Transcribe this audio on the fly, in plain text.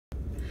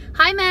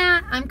Hi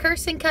Matt, I'm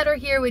Kirstin Cutter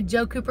here with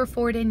Joe Cooper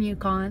Ford in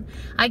Yukon.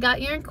 I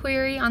got your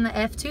inquiry on the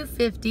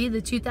F-250, the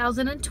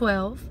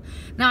 2012.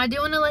 Now I do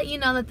want to let you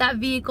know that that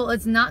vehicle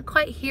is not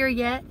quite here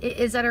yet. It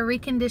is at a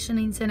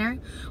reconditioning center.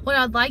 What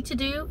I'd like to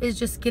do is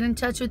just get in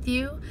touch with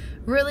you,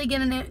 really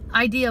get an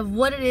idea of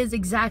what it is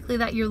exactly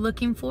that you're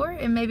looking for,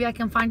 and maybe I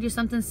can find you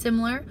something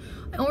similar,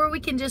 or we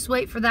can just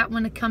wait for that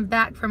one to come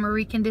back from a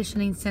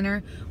reconditioning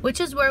center,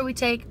 which is where we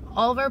take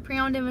all of our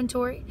pre-owned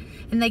inventory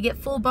and they get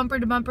full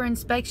bumper-to-bumper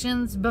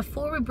inspections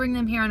before we bring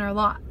them here on our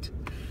lot.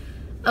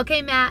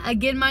 Okay Matt,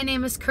 again my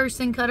name is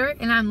Kirstin Cutter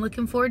and I'm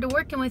looking forward to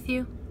working with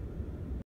you.